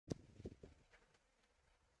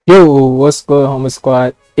Yo, what's good, Homer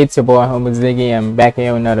Squad? It's your boy Homer Ziggy. I'm back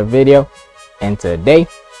here with another video, and today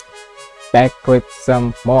back with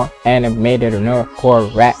some more animated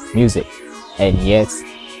nerdcore rap music. And yes,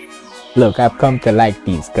 look, I've come to like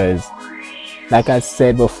these because, like I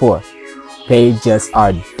said before, they just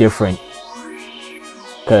are different.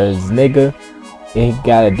 Cause nigga, it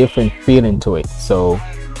got a different feeling to it. So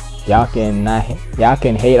y'all can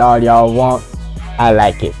hate all y'all want. I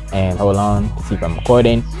like it. And hold on, see if I'm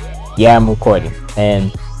recording. Yeah, I'm recording.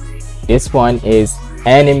 And this one is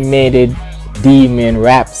Animated Demon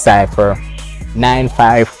Rap Cypher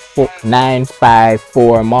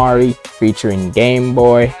 954 Mari featuring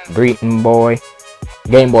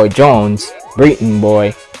GameboyJones, Breeton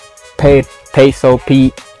Boy, Peso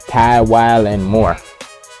Pete, Ty Wild, and more.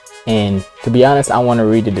 And to be honest, I want to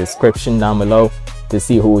read the description down below to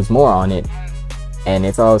see who is more on it. And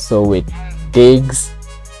it's also with Diggs,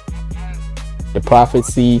 The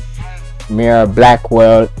Prophecy, Mira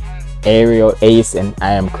Blackwell, Ariel Ace, and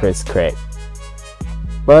I Am Chris Craig.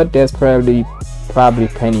 But there's probably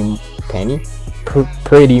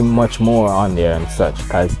pretty much more on there and such.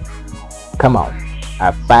 Cause come on,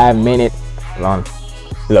 a 5 minute long.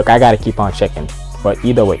 Look, I gotta keep on checking. But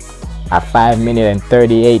either way, a 5 minute and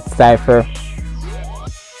 38 Cypher.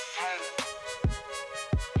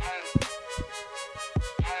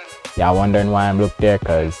 Y'all wondering why I'm looked there?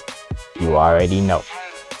 Cause you already know.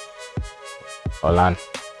 Hold on.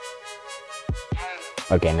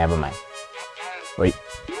 Okay, never mind. Wait.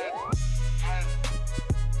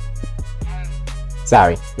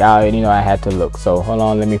 Sorry, y'all already know I had to look. So hold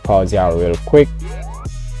on, let me pause y'all real quick.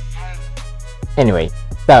 Anyway,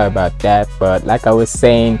 sorry about that. But like I was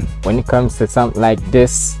saying, when it comes to something like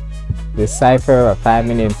this Cypher, a 5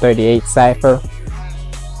 minute and 38 Cypher.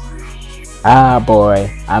 Ah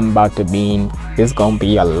boy, I'm about to be this gonna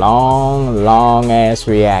be a long ass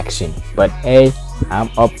reaction, but hey, I'm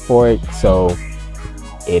up for it, so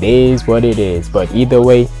it is what it is. But either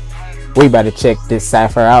way, we about to check this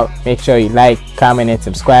Cypher out. Make sure you like, comment, and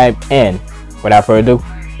subscribe, and without further ado,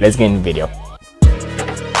 let's get in the video.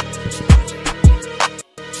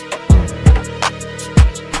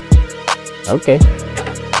 Okay.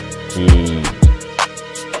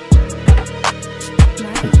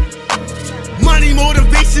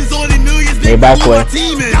 Hey, Blackwell.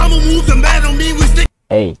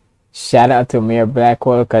 Hey, shout out to Mira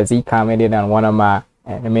Blackwell because he commented on one of my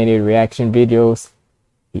animated reaction videos.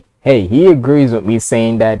 He agrees with me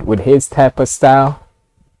saying that with his type of style,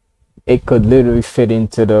 it could literally fit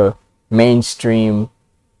into the mainstream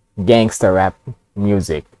gangster rap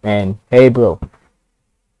music. And hey bro,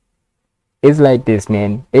 it's like this,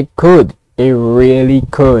 man. It really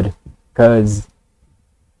could, because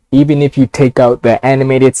even if you take out the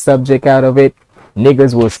animated subject out of it,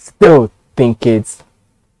 niggas will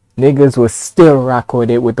still rock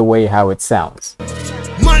with it with the way how it sounds.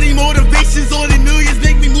 Money, motivations, all the millions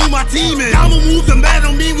make me move my team in. I'ma move them bad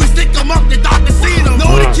on me, we stick them up, the doctor seen them.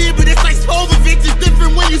 Know the kid, but it's like Spopovich, it's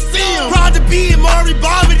different when you see him. Proud to be in Mari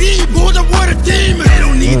Bavity, pulled up with a demon. They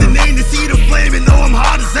don't need the name to see the flame and know I'm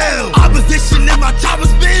hot as hell. Opposition in my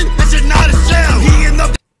chopper spin, that shit not a shell. He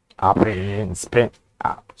enough. Opposition spin.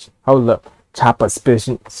 Hold up, chopper spin,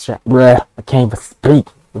 bruh, I can't even speak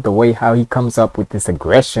with the way how he comes up with this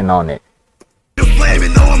aggression on it. The flame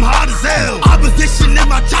and know I'm hot as hell. Opposition in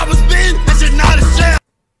my chopper spin, that shit not a shell.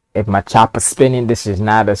 If my chopper spinning, this is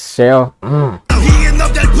not a shell. He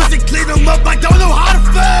enough that pussy clean him up, I don't know how to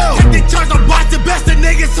fail. They charge a box the best of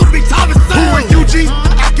niggas who be top of sale.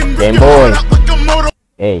 I can Game Boy.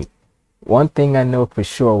 Hey, one thing I know for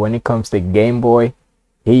sure when it comes to Game Boy,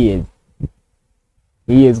 he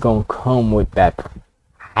is gonna come with that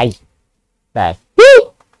hype, that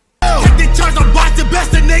they charge a box the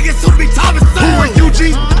best of niggas who be top of sale.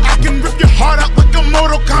 I can rip your heart out like a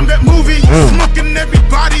Mortal Kombat movie. Smoking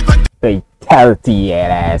everybody like fatality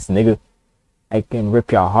ass nigga. I can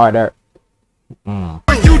rip your heart out. I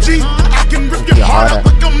can rip your heart out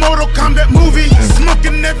like a Mortal Kombat movie.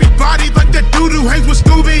 Smoking everybody like that dude who hangs with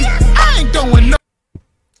Scooby. I ain't doing no.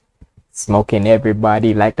 Smoking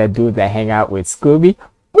everybody like that dude that hang out with Scooby.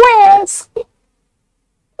 Where's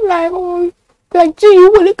like gee,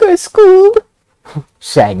 you wanna go Scoob?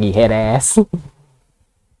 Shaggy head ass.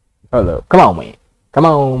 Hold up, come on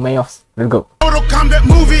man, let's go. Mortal Kombat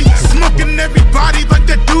movie, smoking everybody like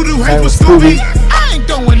that dude who hangs with Scooby. I ain't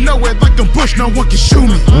going nowhere like a bush, no one can shoot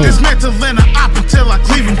me. Dismantling an op until I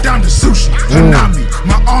cleave him down to sushi. Konami,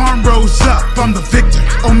 my arm rose up, I'm the victor.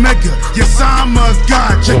 Omega, yes I'm a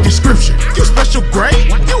god, check your scripture. You special grade,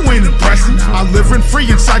 you ain't impressive. I live rent free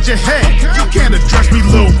inside your head. You can't address me,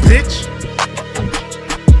 little bitch.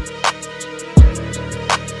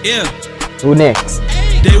 Yeah. Who next?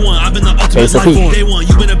 Day one, I've been the ultimate life form. Day one,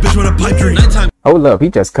 you been a bitch with a pipe dream. Nighttime. Hold up, he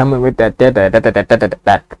just coming with that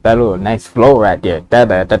little nice flow right there.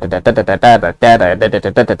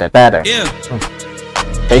 Yeah.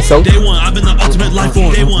 So? Day one, I've been the ultimate life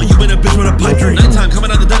form. Day one, you been a bitch with a pipe dream. Nighttime, coming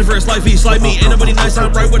out the den for a slice, he slide me. Ain't nobody nice,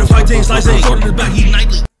 I'm right with a fight team slicing. Sword in his back, he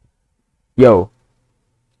nightly. Yo,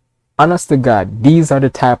 honest to God, these are the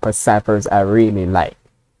type of ciphers I really like.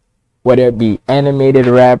 Whether it be animated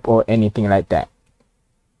rap or anything like that.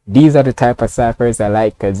 These are the type of ciphers I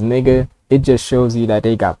like, cause nigga, it just shows you that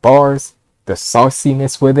they got bars, the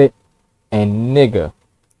sauciness with it, and nigga,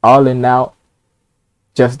 all in out,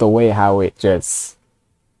 just the way how it just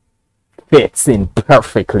fits in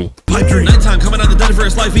perfectly. Pipe dream. Nighttime, coming out the den for a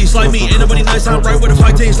slice, he slide me. Ain't nobody nice, I'm right with a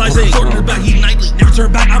fight team slicing. Sword in his back, he nightly. Never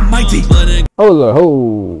turn back, I'm mighty. Hold up,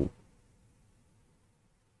 hold.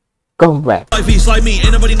 Go back. He slide me,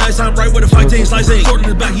 ain't nobody nice, I'm right with a fight team slicing. Sword in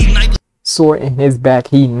his back, he nightly. Sword in his back,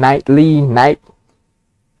 he nightly. Never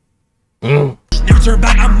turn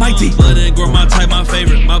back, I'm mighty. Blood and gore, my type, my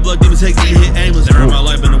favorite. My blood demon take me to hit aimless. Never in my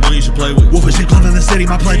life been the one you should play with. Wolf and shit club in the city,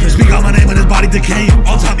 my play place. Speak out my name and his body decaying.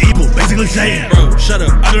 All time evil, basically saying, bro, shut up,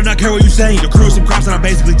 I do not care what you saying. Your crew some crops and I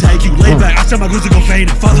basically take you. Lay back, I sell my goose to go fade.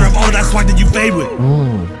 Father of all of that swag that you fade with.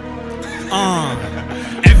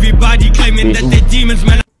 Everybody claiming that they demons,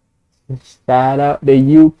 man. Shout out to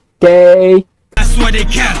UK. That's why they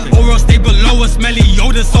cap. Or else they below us, smelly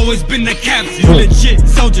Yoda's always been the caps. You legit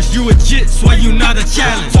soldiers, you legit, swear you not a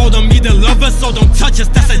challenge. Told them either love us or don't touch us,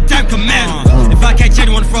 that's a damn commandment. If I catch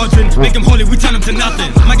anyone fraudulent, make them holy, we turn them to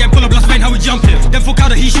nothing. My gang pull up, lost pain, how we jumping. Then fuck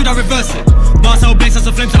out, he shoot, I reverse it. Boss out blaze, that's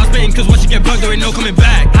a flame, so I'm spitting, cause once you get bugged, there ain't no coming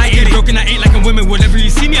back. I ain't broken, I ain't like a women. Whenever you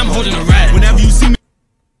see me, I'm holding a rat. Whenever you see me.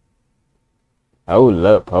 Hold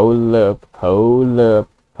up, hold up, hold up,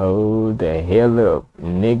 hold the hell up,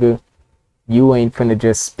 nigga. You ain't finna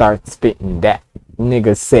just start spitting that.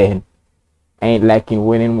 Nigga said, I ain't liking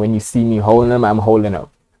winning. When you see me holding them, I'm holding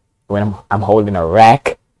up. When I'm holding a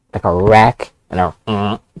rack, like a rack, and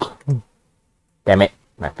I'm damn it,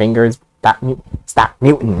 my fingers stop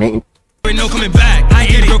muting me. Ain't no coming back. I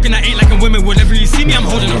ain't broken, I ain't like a women. Whenever you see me, I'm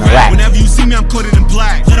holding a rack. Whenever you see me, I'm coated in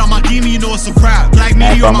black. Let out my demon, you know it's a crap. Black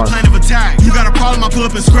me, you on my plan of attack. You got a problem, I pull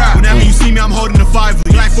up and scrap. Whenever you see me, I'm holding the 5.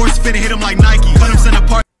 Black Force finna hit him like Nike. Cut him, send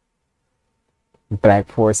apart. Black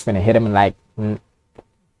Force finna hit him like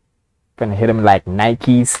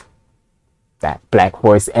Nikes. That Black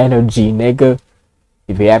Force energy, nigga.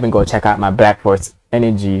 If you haven't, go check out my Black Force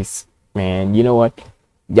energies, man. You know what?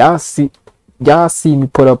 Y'all see me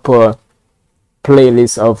put up a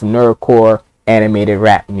playlist of nerdcore animated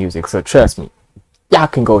rap music, so trust me, y'all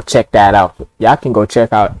can go check that out. Y'all can go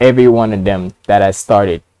check out every one of them that I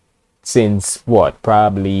started since what,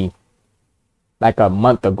 probably like a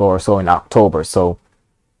month ago or so in October, so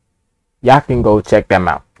y'all can go check them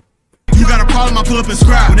out. You got a problem, I pull up and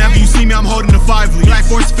scrap. Whenever you see me, I'm holding the 5. Black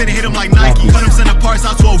Force finna hit him like Nike. Cut him, send the parts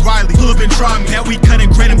out to O'Reilly. Pull up and try me. That we cut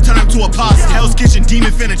and grade him, turn him to a pasta. Hell's Kitchen,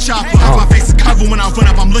 demon finna chop him. My face is covered when I run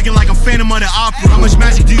up. I'm looking like I'm Phantom of the Opera. How much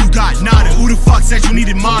magic do you got? Nada. Who the fuck said you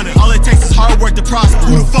needed mana? All it takes is hard work to prosper.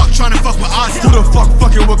 Who the fuck trying to fuck with Oscar? Who the fuck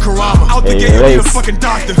fucking with Karama? Out the gate, you need a fucking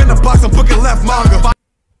doctor. In the box, I'm booking left manga.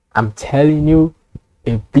 I'm telling you,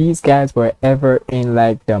 if these guys were ever in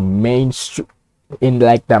like the mainstream,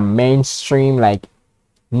 like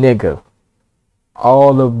nigga,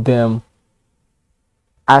 all of them,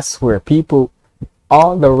 I swear, people,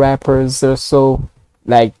 all the rappers are so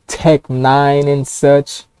like Tech 9 and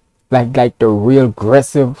such, like the real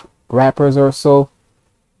aggressive rappers or so,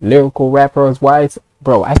 lyrical rappers wise,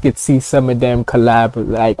 bro, I could see some of them collab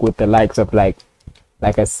like with the likes of like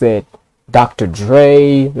I said, Dr.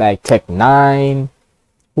 Dre, like Tech 9.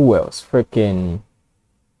 Who else? Freaking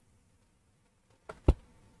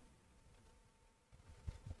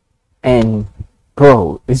and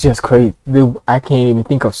bro, it's just crazy. I can't even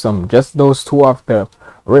think of some. Just those two off the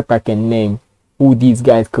rip I can name who these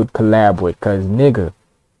guys could collab with. Cause nigga,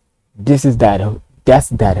 that's that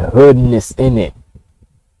hoodness in it.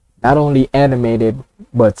 Not only animated,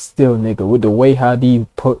 but still nigga, with the way how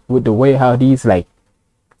these like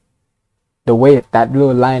the way that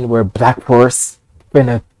little line where Black Force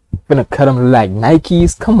finna cut them like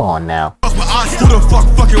Nikes. Come on now. Who the fuck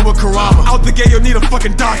fucking with Karama? Out the gate, you need a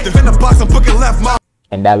fucking doctor. In the box, I'm booking left mom.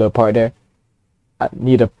 And that little part there, I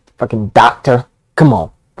need a fucking doctor. Come on,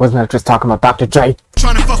 wasn't I just talking about Dr. Dre?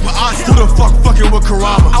 Trying to fuck with us. Who the fuck fucking with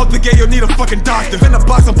Karama? Out the gate, you need a fucking doctor. In the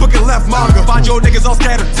box, I'm booking left manga. Find your niggas all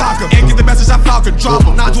scattered, talk 'em. Ain't get the message, I Falcon, drop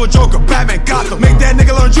 'em. Not to a Joker, Batman, got 'em. Make that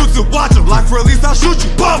nigga learn jutsu, watch 'em. Like for at least I'll shoot you,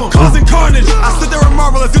 bomb 'em. Causing carnage. I sit there and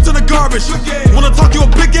marvel, let's get to the garbage. Wanna talk you a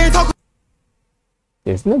big game, talk.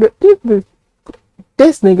 This nigga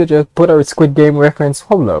just put a Squid Game reference.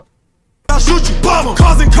 Hold up. I'll shoot you, bomb 'em,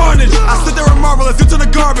 causing carnage. I sit there and marvel as you turn the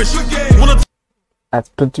garbage. That's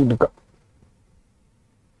put you to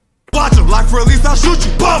watch him, like for at least I'll shoot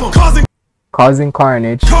you, bomb 'em, causing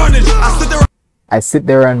carnage. Carnage. I sit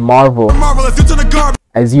there and marvel as you turn the garbage.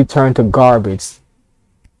 As you turn to garbage.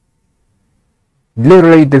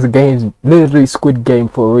 Literally, this game's literally Squid Game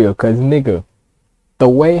for real. Cause nigga, the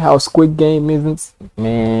way how Squid Game isn't,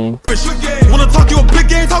 man. Wanna talk you a big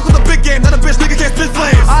game? Talk with a big game. That a bitch nigga can't spit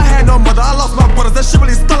flames. I had no mother, I lost my brothers. That shit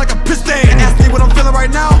really stunk like a piss stain. Ask me what I'm feeling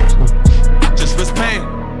right now. Just risk pain.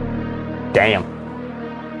 Damn.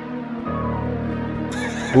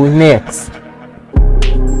 Who's next?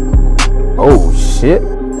 Oh shit.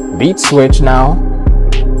 Beat switch now.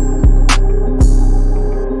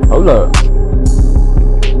 Hold up.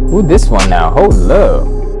 Who this one now? Hold up.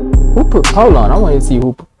 Hold on, I want to see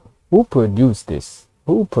who produced this.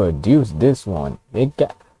 Who produced this one? It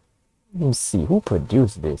got. Let me see who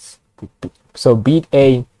produced this. So beat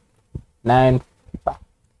A, 9.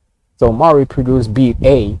 So Mari produced beat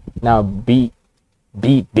A. Now beat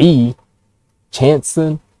B.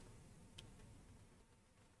 Chanson.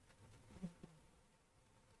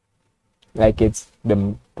 Like it's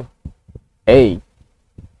the A.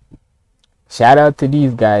 Shout out to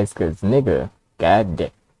these guys, cause nigga,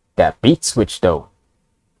 goddamn. That beat switch though.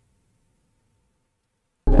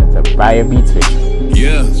 That's a fire beat switch.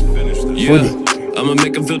 Yeah. I'ma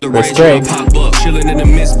make him feel the rage when I pop up. Chilling in the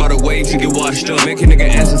midst by the waves, you get washed up. Make a nigga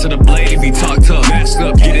answer to the blade if he talk tough. Mask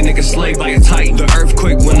up, get a nigga slayed by a titan. The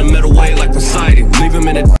earthquake when the metal wave like Poseidon. Leave him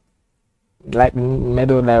in a like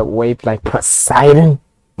metal that wave like Poseidon.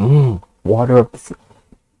 Water up.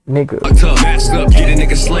 Nigga. Mask up, get a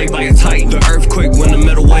nigga slayed by a titan. The earthquake when the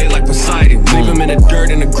metal wave like Poseidon. Leave him in the dirt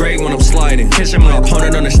in the grave when I'm sliding. Catch my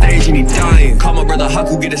opponent on the stage and he dying. Call my brother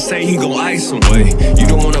Haku, get a say, he gon' ice him. Wait, you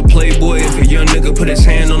don't want to play, boy. If a young nigga put his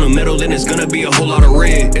hand on the metal, then it's gonna be a whole lot of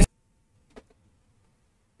red.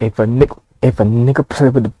 If a nigga play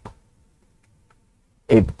with the,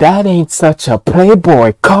 if that ain't such a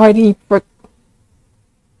playboy, Cardi for.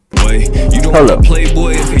 Wait, you don't want to play,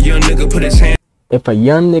 boy. If a young nigga put his hand. If a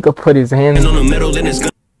young nigga put his hands on the metal, then it's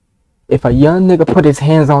gonna. If a young nigga put his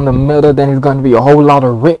hands on the metal, then it's gonna be a whole lot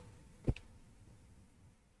of rip.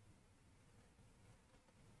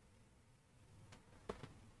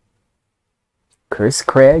 Chris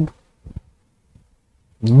Craig,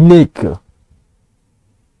 nigga.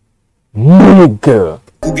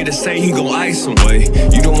 Who get to say he gon' ice him? Wait,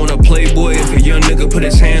 you don't wanna play, boy. If a young nigga put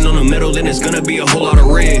his hand on the metal, then it's gonna be a whole lot of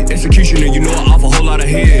red. Executioner, you know I off a whole lot of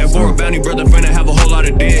head. And for a bounty brother, finna have a whole lot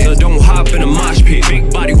of dead. So don't hop in a mosh pit.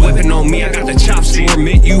 Big body weapon on me, I got the chops to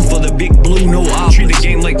admit you for the big blue, no off. Treat the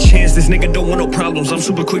game like chance, this nigga don't want no problems. I'm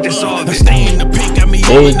super quick to solve it. Stay in the pink, got me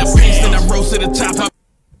all in the paste, and I rose to the top.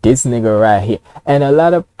 This nigga right here, and a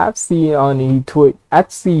lot of I've seen on he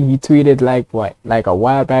tweeted like what, like a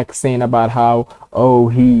while back, saying about how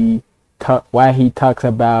why he talks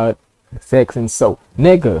about sex and so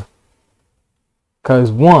nigga,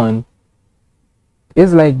 cause one,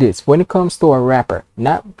 it's like this when it comes to a rapper,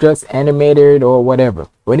 not just animated or whatever.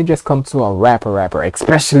 When it just comes to a rapper,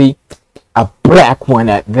 especially a black one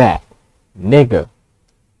at that, nigga,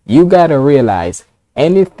 you gotta realize.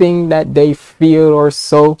 Anything that they feel or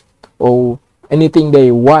so, or anything they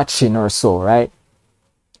watching or so, right?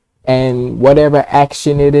 And whatever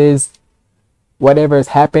action it is, whatever is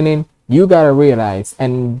happening, you gotta realize,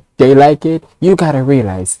 and they like it, you gotta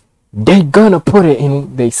realize they gonna put it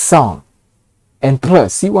in their song. And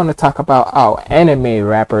plus, you want to talk about how anime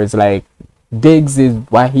rappers like Diggs is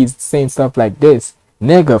why he's saying stuff like this,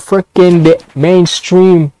 nigga. Freaking the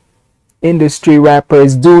mainstream industry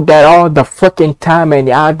rappers do that all the freaking time, and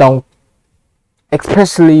y'all don't,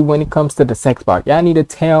 especially when it comes to the sex part. Y'all need to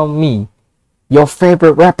tell me your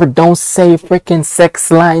favorite rapper don't say freaking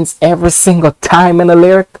sex lines every single time in a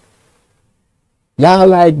lyric. Y'all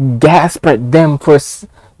like gasp at them for,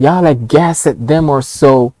 y'all like gas at them or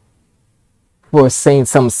so for saying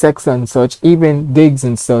some sex and such, even Diggs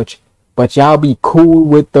and such, but y'all be cool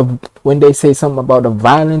with the when they say something about the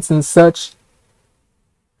violence and such.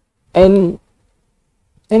 And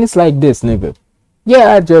it's like this, nigga.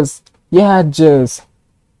 Yeah, I just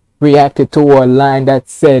reacted to a line that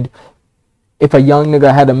said if a young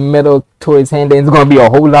nigga had a metal to his hand, then it's gonna be a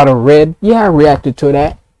whole lot of red. Yeah, I reacted to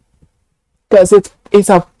that. Cause it's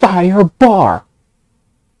a fire bar.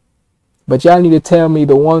 But y'all need to tell me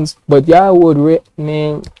the ones, but y'all would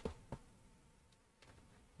man,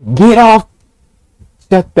 get off.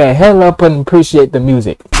 Shut the hell up and appreciate the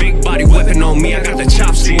music. Big body weapon on me, I got the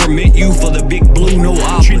chops to admit you for the big blue, no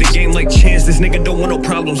off. Treat the game like chance. This nigga don't want no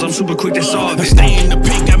problems, I'm super quick to solve I it. stay in the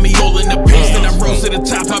pink, got me all in the pinks. Then I rose to the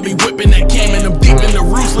top, I be whipping that cam. And I'm deep in the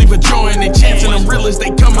roots, leave a joint and chance. And I'm real as they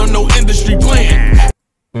come, I'm no industry playing.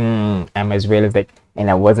 I'm as real as they,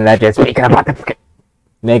 and I wasn't just speaking about the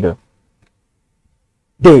nigga.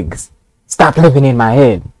 Diggs, stop living in my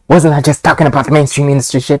head. Wasn't I just talking about the mainstream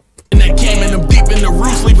industry shit? In that cam and I'm deep in the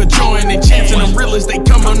roots, leave a joint and chance. And I'm real as they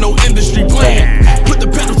come, I'm no industry playing. Put the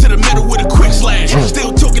pedal to the metal with a quick slash.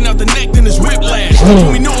 Still talking out the neck, then it's whiplash.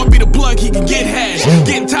 When we know I be the plug, he can get hash.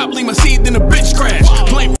 Getting top, leave my seed, then the bitch crash.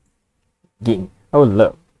 Blame Hold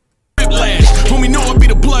up. whiplash. When we know I be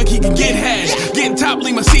the plug, he can get hash. Getting top,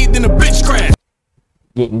 leave my seed, then the bitch crash.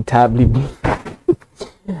 Getting top leave.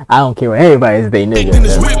 I don't care what everybody's they nigga. Then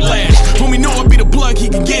it's whiplash. When we know I be the plug, he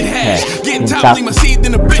can get hash. Getting top, leave my seed,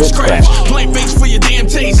 then the bitch crash. Blame face for your damn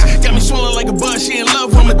taste. Got me swallowed like a buzz, she in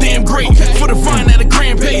love, I'm a damn great. For the vine at a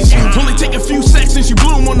grand pace. Only take a few seconds since you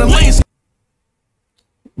bloom on the landscape.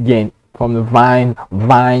 Again, from the Vine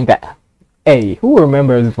that, hey, who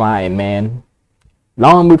remembers Vine, man?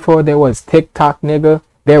 Long before there was TikTok, nigga,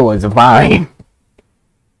 there was Vine.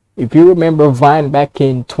 If you remember Vine back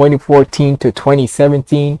in 2014 to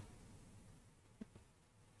 2017,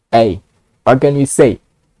 hey, what can you say?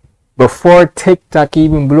 Before TikTok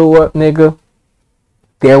even blew up, nigga,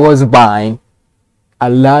 there was Vine. A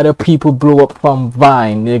lot of people blew up from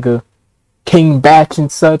Vine, nigga. King Batch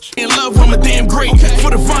and such. In love, I'm a damn great. For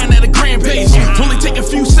the vine at a grand pace. Only take a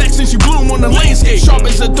few seconds since you bloom on the landscape. Sharp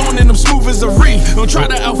as a dawn and I'm smooth as a reef. Don't try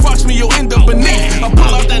to outfox me, you'll end up beneath. I'll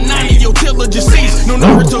pull out that 90, your tiller just cease. No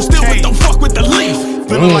Naruto still, but don't fuck with the leaf.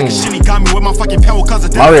 Feeling like a shitty got me with my fucking pedal cause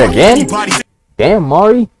of Mari again? Damn,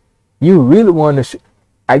 Mari. You really want to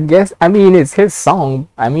I guess, I mean, it's his song.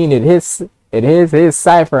 I mean, it is his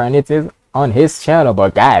Cypher and it is on his channel.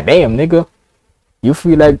 But goddamn, nigga. You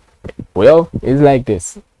feel like, well, it's like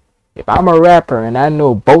this. If I'm a rapper and I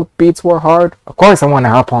know both beats were hard, of course I want to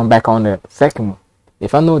hop on back on the second one.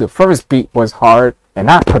 If I know the first beat was hard and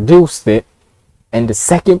I produced it, and the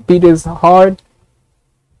second beat is hard,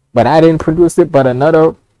 but I didn't produce it, but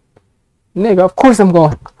another nigga, of course I'm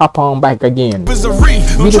gonna hop on back again. Beat is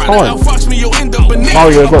hard.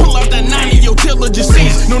 Mario go.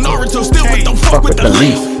 No Naruto still, but don't fuck with the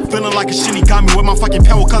leaf. Feeling like a shitty got me with my fucking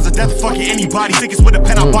pedal cause of death fucking anybody. Tickets with a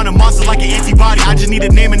pen, I bought a monster like an antibody. I just need a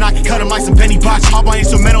name and I can cut him like some Benny Bots. Hop on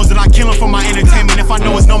instrumentals and I kill him for my entertainment. If I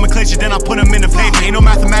know it's nomenclature, then I put him in the pavement. Ain't no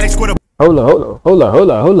mathematics with a hold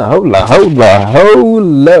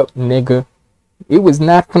up, nigga. It was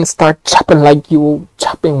not gonna start chopping like you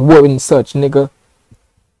chopping wood and such, nigga.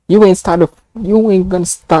 You ain't gonna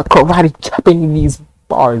start karate chopping these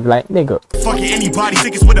bars like, nigga. fucking anybody.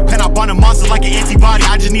 Tickets with a pen, I bought a monster like an antibody.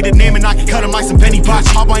 I just need a name and I can cut him like some Benny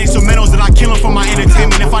Bots. Hop on instrumentals and I kill him for my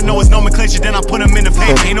entertainment. If I know it's nomenclature, then I put him in the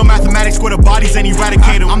pavement. Ain't no mathematics with the bodies and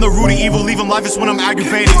eradicate him. I'm the root of evil, leave him lifeless when I'm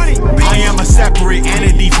aggravated. I am a separate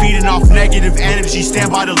entity, feeding off negative energy.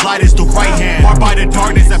 Stand by the light as the right hand, marked by the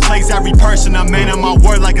darkness that plagues every person. A man of my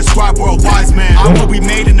word like a scribe or a wise man. I will be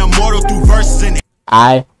made an immortal through verses and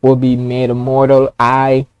I will be made immortal.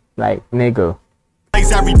 I, like, nigga.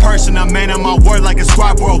 Every person, a man of my word like a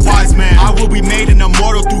scribe or a wise man. I will be made an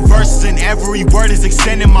immortal through verses and every word is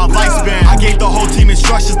extending my lifespan. I gave the whole team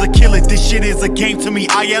instructions to kill it. This shit is a game to me.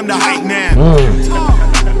 I am the hype man.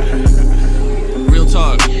 Real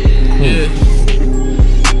talk. Yeah.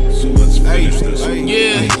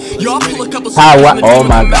 Yeah. Y'all pull a couple oh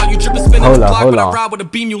my god.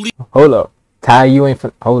 Hold up. Ty, you ain't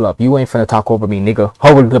finna talk over me, nigga.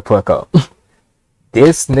 Hold the fuck up.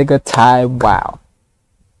 This nigga Ty, wow.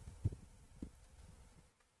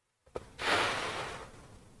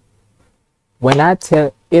 When I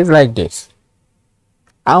tell, it's like this.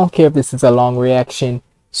 I don't care if this is a long reaction.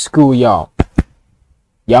 Screw y'all.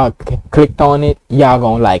 Y'all clicked on it. Y'all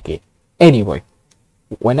gonna like it. Anyway,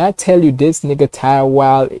 when I tell you this nigga Ty,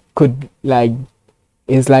 wow, it could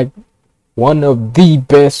is like one of the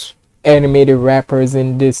best animated rappers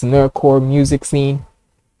in this nerdcore music scene.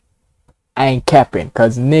 I ain't capping,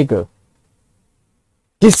 cause nigga,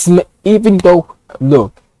 this, even though,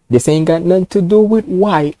 look, this ain't got nothing to do with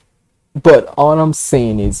white, but all I'm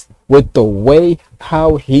saying is with the way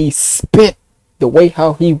how he spit, the way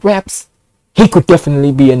how he raps, he could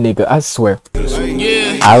definitely be a nigga, I swear.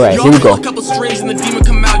 Yeah. Alright, here we go. A couple strings and the demon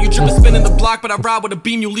come out. You drippin' spinning the block, but I ride with a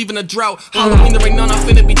beam, you leaving a drought. Halloween, there ain't none I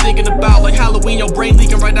finna be thinking about. Like Halloween, your brain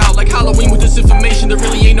leaking right out. Like Halloween with this information, there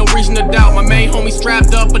really ain't no reason to doubt. My main homie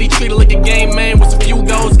strapped up, but he treated like a game man. With a few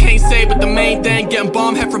goals, can't say, but the main thing, getting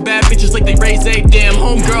bomb head from bad bitches like they raise a damn.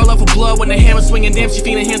 Homegirl up for blood when the hammer swinging. Damn, she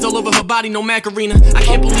feeling hands all over her body, no Macarena. I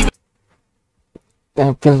can't believe it.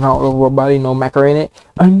 and feeling all over her body, no macker in it.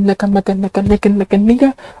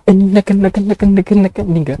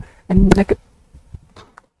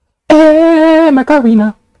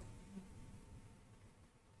 Macarena.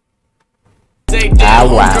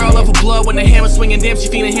 Girl of her blood when the hammer swinging, damn, she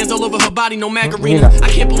feeling hands all over her body, no Macarena. I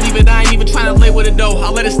can't believe it, I ain't even trying to lay with it though.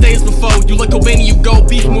 I'll let it stay as before. You look Cobain, you go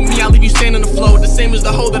beefing with me, I'll leave you standing on the floor. The same as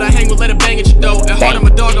the hoe that I hang with, let it bang at your door. At heart, I'm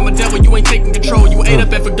a dog, I'm a devil, you ain't taking control. You ate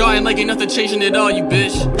up and forgotten like ain't nothing changing at all, you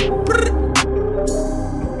bitch.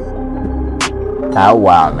 Oh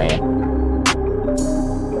wow, man.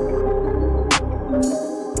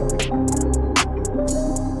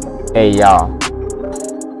 Hey y'all.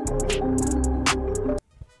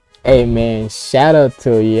 Hey man, shout out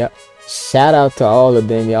to you. Shout out to all of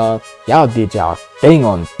them, y'all. Y'all did y'all thing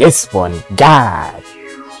on this one. God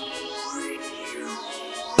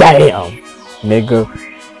damn, nigga.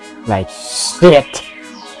 Like shit.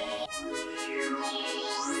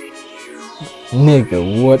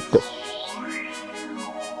 Nigga, what the?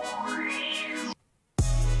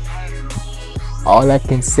 All I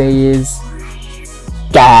can say is,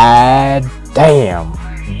 God damn,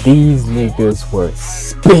 these niggas were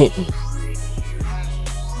spitting.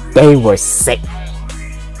 They were sick.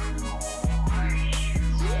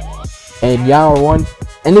 And y'all want,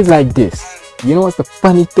 and it's like this. You know what's the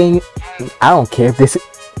funny thing? I don't care if this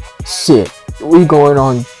shit. We going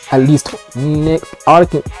on at least all I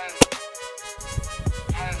can.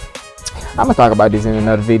 I'm gonna talk about this in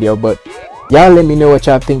another video, but y'all let me know what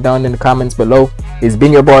y'all think down in the comments below. It's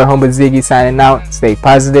been your boy Humble Ziggy signing out. Stay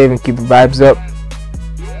positive and keep the vibes up.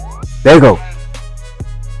 There you go.